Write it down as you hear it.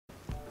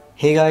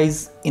Hey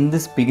guys, in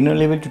this beginner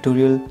level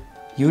tutorial,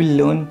 you will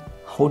learn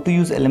how to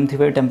use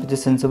LM35 temperature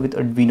sensor with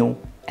Arduino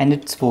and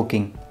it's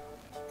working.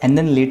 And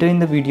then later in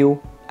the video,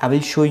 I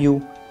will show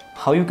you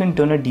how you can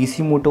turn a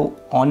DC motor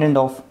on and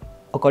off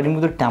according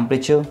to the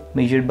temperature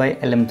measured by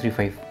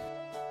LM35.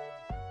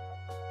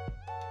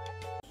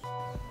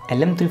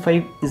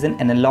 LM35 is an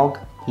analog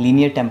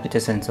linear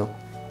temperature sensor.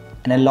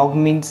 Analog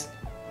means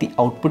the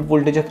output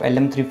voltage of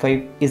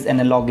LM35 is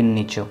analog in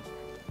nature,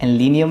 and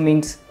linear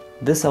means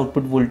this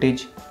output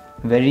voltage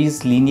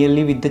varies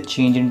linearly with the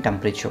change in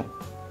temperature.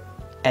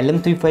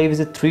 LM35 is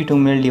a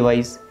 3-terminal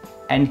device,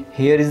 and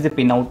here is the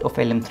pinout of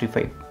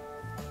LM35.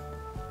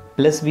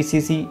 Plus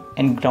VCC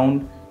and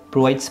ground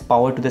provides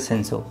power to the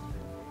sensor.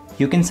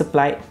 You can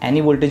supply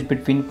any voltage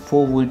between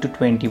 4 volt to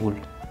 20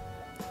 volt.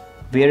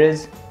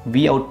 Whereas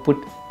V output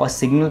or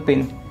signal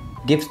pin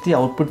gives the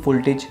output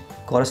voltage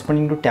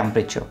corresponding to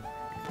temperature.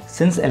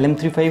 Since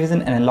LM35 is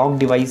an analog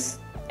device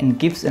and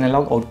gives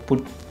analog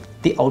output,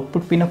 the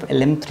output pin of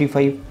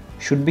LM35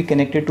 should be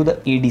connected to the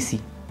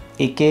ADC,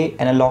 aka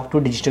analog to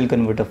digital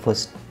converter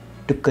first,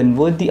 to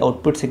convert the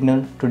output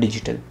signal to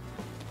digital.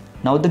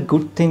 Now the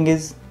good thing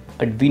is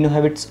Arduino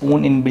have its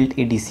own inbuilt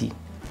ADC.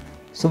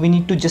 So we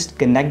need to just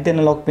connect the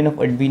analog pin of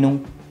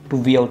Arduino to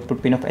V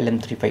output pin of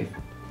LM35.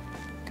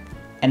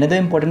 Another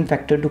important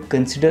factor to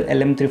consider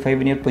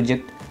LM35 in your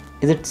project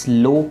is its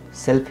low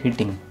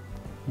self-heating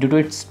due to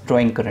its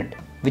drawing current,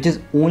 which is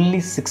only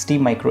 60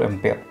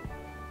 microampere.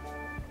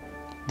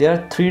 There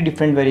are 3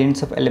 different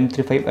variants of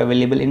LM35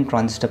 available in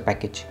transistor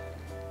package: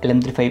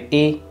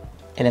 LM35A,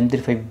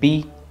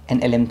 LM35B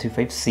and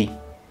LM35C.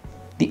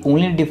 The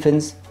only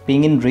difference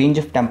being in range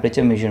of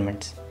temperature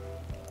measurements.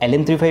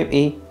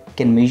 LM35A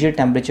can measure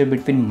temperature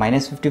between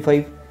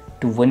 -55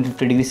 to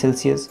 150 degrees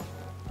Celsius,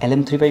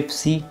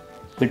 LM35C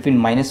between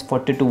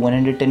 -40 to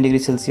 110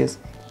 degrees Celsius,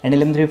 and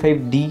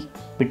LM35D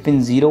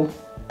between 0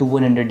 to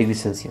 100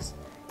 degrees Celsius.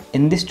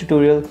 In this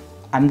tutorial,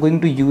 I'm going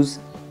to use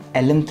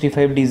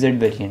LM35DZ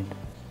variant.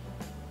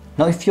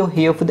 Now if you're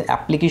here for the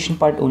application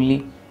part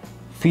only,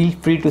 feel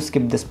free to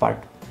skip this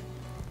part.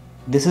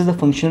 This is the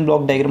function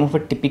block diagram of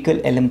a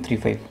typical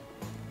LM35,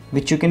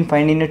 which you can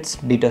find in its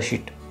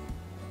datasheet.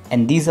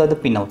 And these are the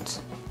pinouts: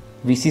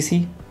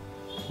 VCC,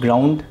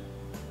 ground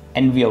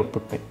and V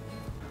output pin.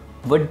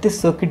 What this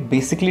circuit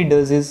basically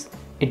does is,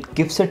 it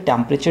gives a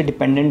temperature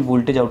dependent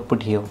voltage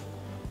output here,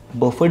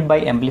 buffered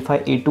by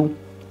amplifier A2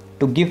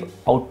 to give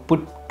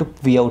output to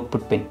V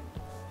output pin.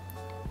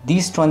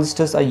 These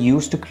transistors are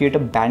used to create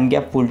a band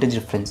gap voltage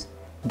reference,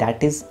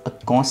 that is a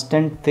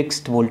constant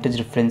fixed voltage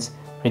reference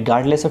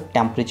regardless of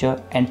temperature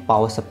and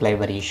power supply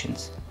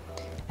variations.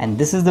 And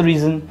this is the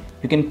reason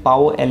you can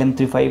power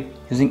LM35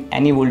 using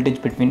any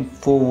voltage between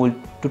 4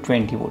 volt to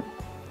 20 volt.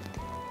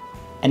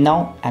 And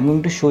now I'm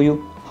going to show you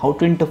how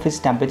to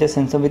interface temperature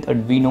sensor with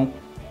Arduino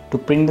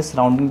to print the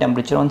surrounding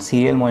temperature on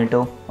serial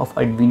monitor of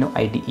Arduino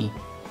IDE.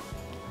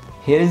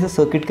 Here is the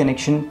circuit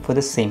connection for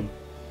the same.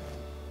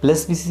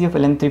 Plus VCC of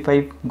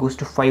LM35 goes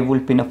to 5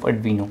 volt pin of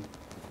Arduino.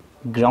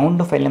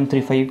 Ground of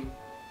LM35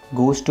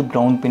 goes to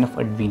ground pin of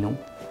Arduino,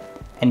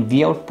 and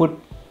V output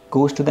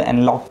goes to the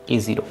analog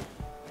A0.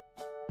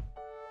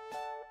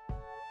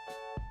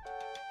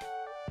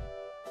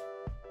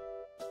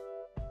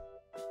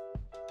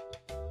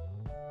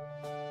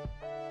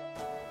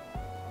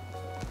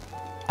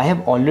 I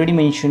have already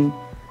mentioned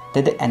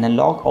that the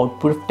analog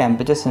output of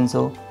temperature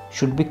sensor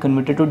should be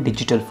converted to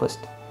digital first,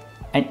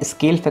 and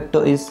scale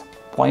factor is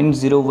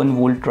 0.01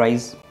 volt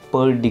rise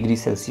per degree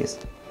Celsius.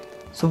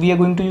 So we are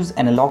going to use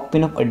analog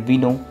pin of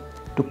Arduino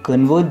to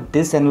convert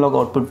this analog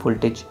output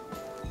voltage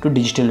to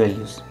digital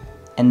values,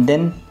 and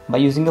then by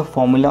using a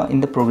formula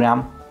in the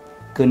program,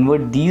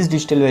 convert these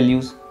digital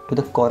values to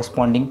the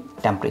corresponding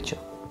temperature.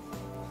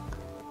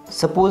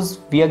 Suppose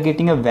we are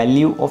getting a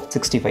value of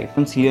 65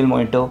 on serial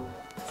monitor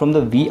from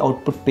the V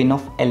output pin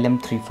of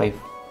LM35.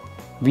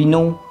 We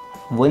know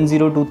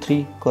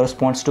 1023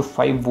 corresponds to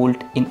 5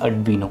 volt in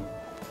Arduino.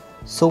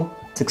 So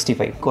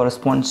 65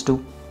 corresponds to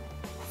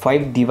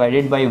 5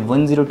 divided by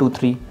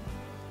 1023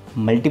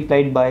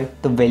 multiplied by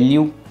the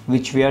value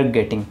which we are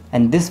getting,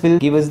 and this will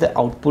give us the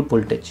output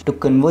voltage. To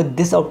convert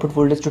this output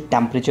voltage to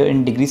temperature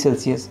in degrees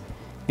Celsius,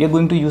 we are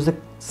going to use a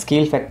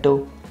scale factor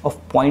of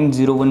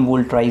 0.01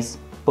 volt rise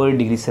per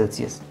degree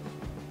Celsius.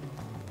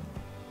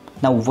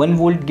 Now 1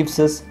 volt gives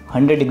us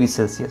 100 degrees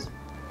Celsius.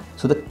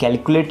 So the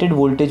calculated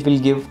voltage will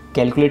give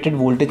calculated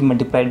voltage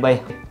multiplied by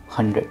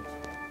 100.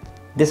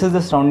 This is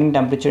the surrounding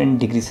temperature in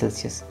degrees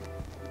Celsius.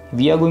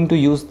 We are going to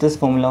use this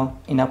formula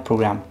in our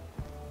program.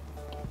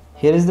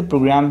 Here is the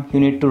program you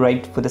need to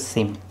write for the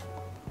same.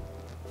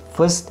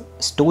 First,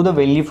 store the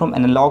value from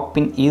analog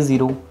pin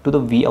A0 to the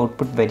V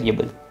output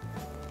variable.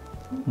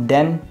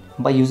 Then,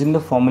 by using the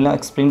formula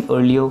explained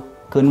earlier,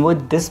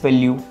 convert this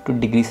value to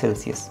degrees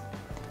Celsius.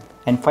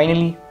 And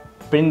finally,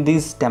 print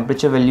these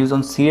temperature values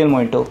on serial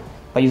monitor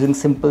by using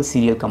simple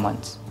serial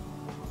commands.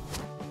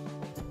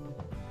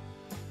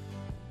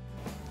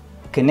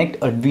 Connect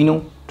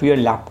Arduino to your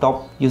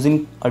laptop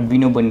using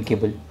Arduino bun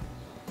cable.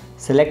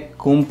 Select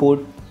COM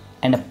port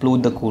and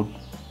upload the code.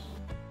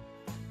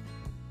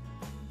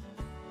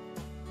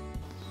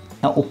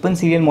 Now open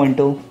serial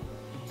monitor.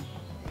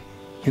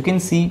 You can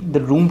see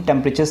the room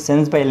temperature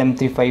sensed by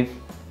LM35,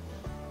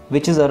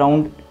 which is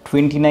around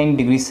 29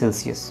 degrees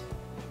Celsius.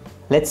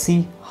 Let's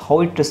see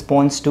how it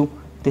responds to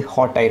the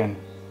hot iron.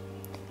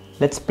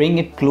 Let's bring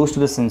it close to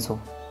the sensor.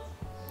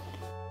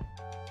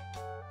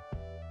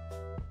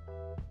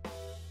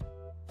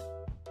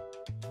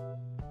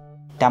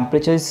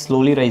 Temperature is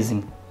slowly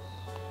rising.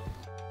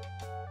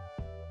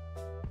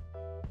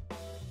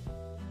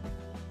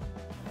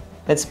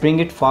 Let's bring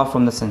it far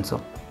from the sensor.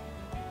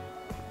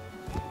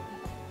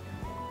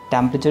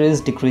 Temperature is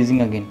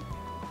decreasing again.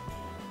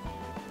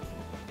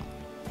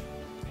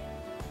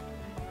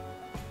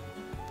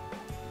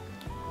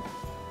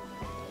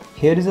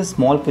 Here is a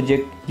small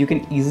project you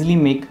can easily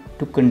make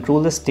to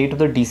control the state of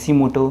the DC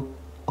motor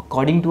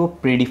according to a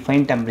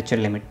predefined temperature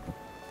limit.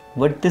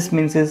 What this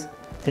means is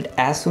that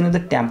as soon as the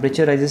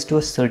temperature rises to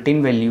a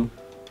certain value,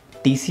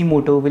 DC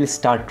motor will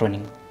start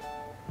running.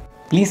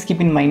 Please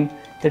keep in mind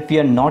that we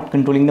are not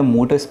controlling the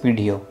motor speed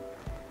here.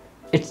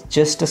 It's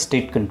just a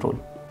state control.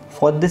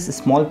 For this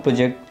small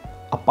project,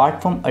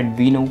 apart from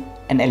Arduino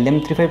and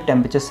LM35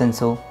 temperature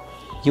sensor,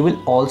 you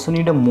will also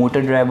need a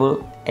motor driver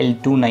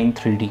L29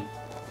 3D.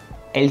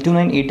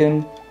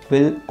 L29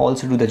 will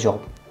also do the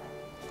job.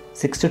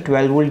 6 to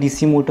 12 volt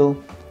DC motor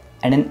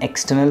and an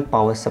external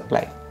power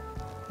supply.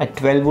 A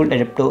 12 volt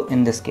adapter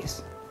in this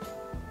case.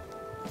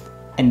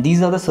 And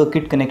these are the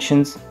circuit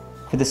connections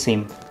for the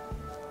same.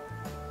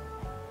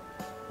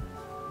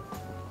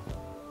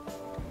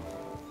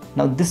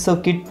 Now this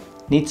circuit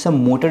needs a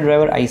motor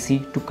driver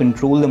IC to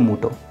control the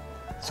motor.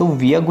 So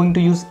we are going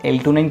to use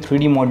L29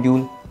 3D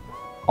module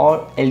or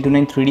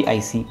L29 3D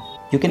IC.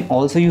 You can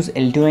also use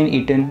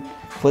L29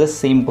 for the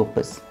same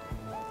purpose.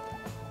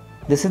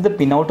 This is the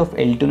pinout of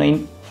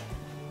L29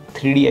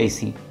 3D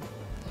IC,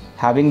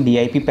 having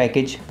DIP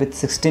package with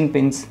 16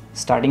 pins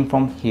starting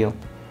from here.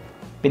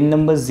 Pin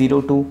number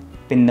 0 to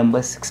pin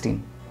number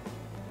 16.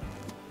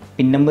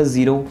 Pin number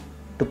 0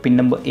 to pin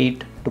number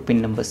 8 to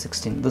pin number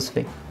 16, this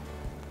way.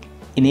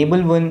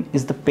 Enable 1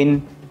 is the pin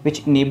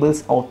which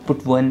enables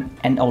output 1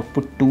 and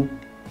output 2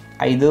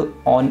 either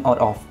on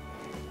or off.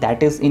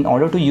 That is, in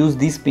order to use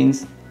these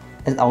pins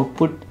as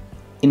output,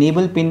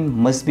 enable pin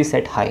must be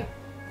set high.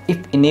 If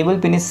enable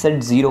pin is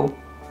set 0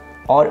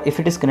 or if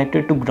it is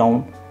connected to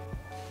ground,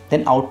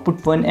 then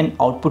output 1 and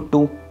output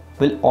 2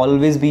 will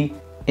always be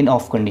in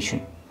off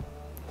condition.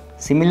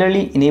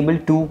 Similarly, enable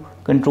 2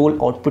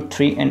 control output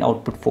 3 and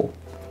output 4.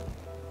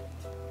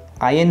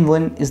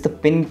 IN1 is the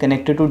pin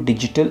connected to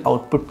digital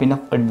output pin of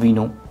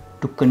Arduino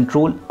to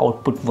control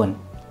output 1.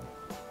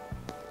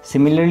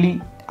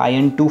 Similarly,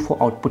 IN2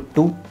 for output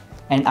 2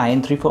 and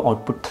IN3 for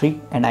output 3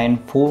 and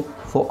IN4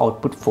 for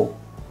output 4.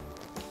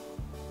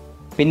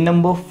 Pin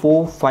number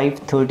 4, 5,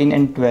 13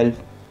 and 12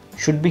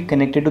 should be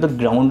connected to the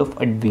ground of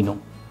Arduino.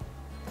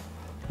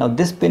 Now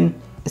this pin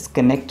is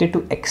connected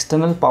to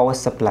external power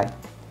supply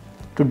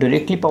to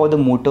directly power the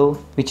motor,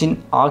 which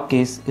in our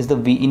case is the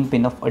V-in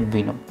pin of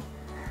Arduino,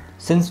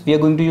 since we are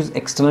going to use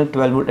external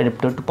 12 volt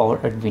adapter to power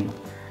Arduino.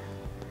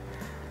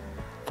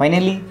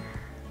 Finally,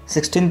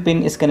 16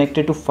 pin is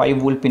connected to 5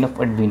 volt pin of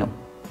Arduino.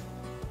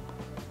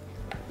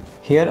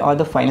 Here are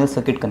the final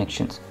circuit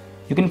connections.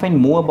 You can find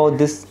more about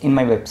this in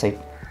my website.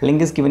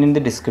 Link is given in the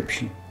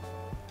description.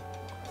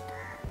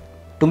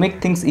 To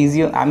make things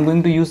easier, I am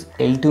going to use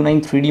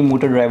L29 3D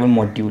motor driver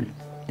module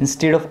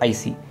instead of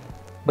IC.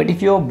 But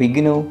if you are a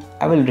beginner,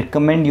 I will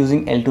recommend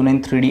using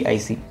L29 3D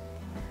IC.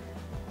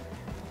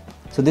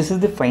 So this is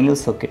the final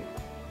circuit.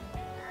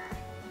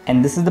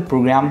 And this is the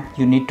program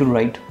you need to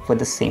write for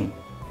the same.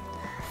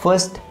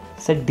 First,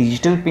 set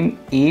digital pin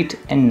 8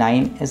 and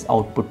 9 as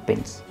output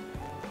pins.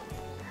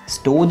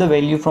 Store the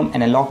value from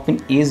analog pin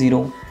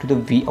A0 to the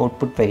V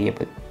output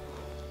variable.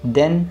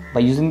 Then,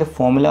 by using the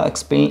formula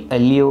explained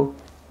earlier,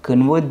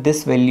 convert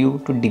this value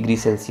to degree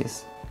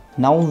Celsius.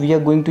 Now we are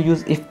going to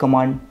use if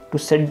command to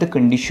set the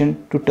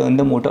condition to turn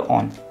the motor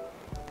on.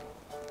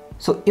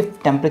 So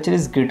if temperature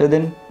is greater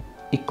than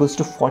equals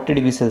to 40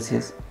 degrees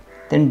Celsius,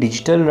 then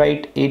digital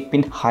write 8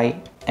 pin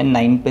high and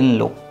 9 pin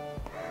low.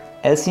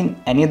 Else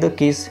in any other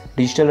case,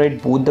 digital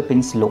write both the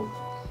pins low.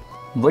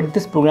 What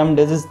this program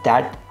does is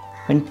that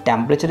when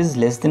temperature is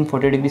less than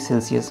 40 degrees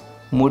Celsius,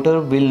 motor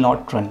will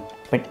not run.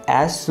 But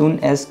as soon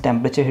as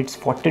temperature hits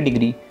 40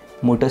 degree,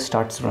 motor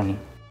starts running.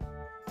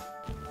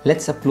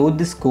 Let's upload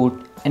this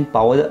code and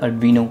power the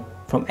Arduino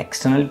from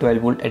external 12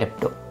 volt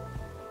adapter.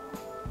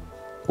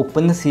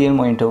 Open the serial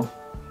monitor.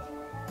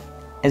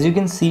 As you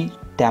can see,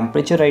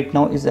 temperature right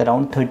now is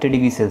around 30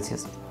 degrees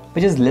Celsius,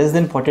 which is less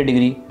than 40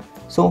 degree,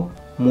 so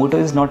motor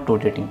is not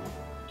rotating.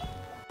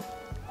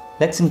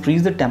 Let's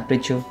increase the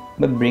temperature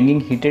by bringing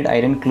heated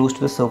iron close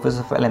to the surface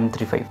of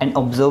LM35 and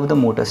observe the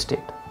motor state.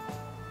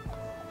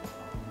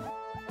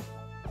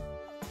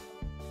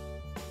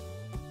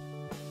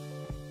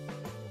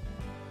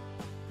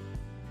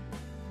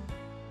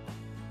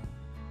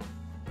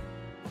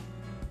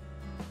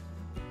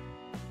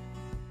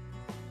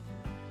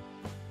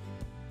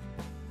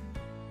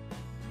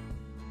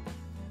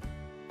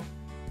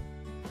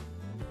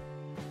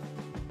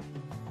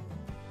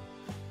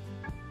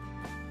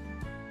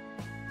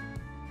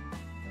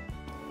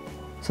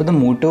 So the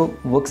motor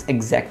works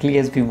exactly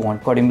as we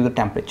want according to the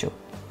temperature.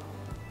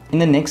 In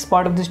the next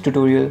part of this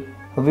tutorial,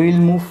 we will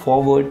move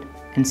forward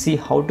and see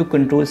how to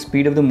control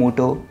speed of the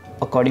motor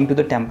according to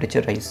the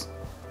temperature rise.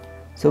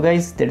 So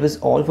guys, that was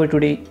all for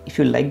today. If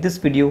you like this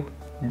video,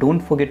 don't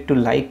forget to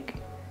like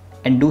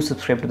and do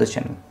subscribe to the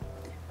channel.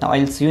 Now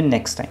I'll see you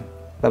next time.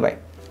 Bye bye.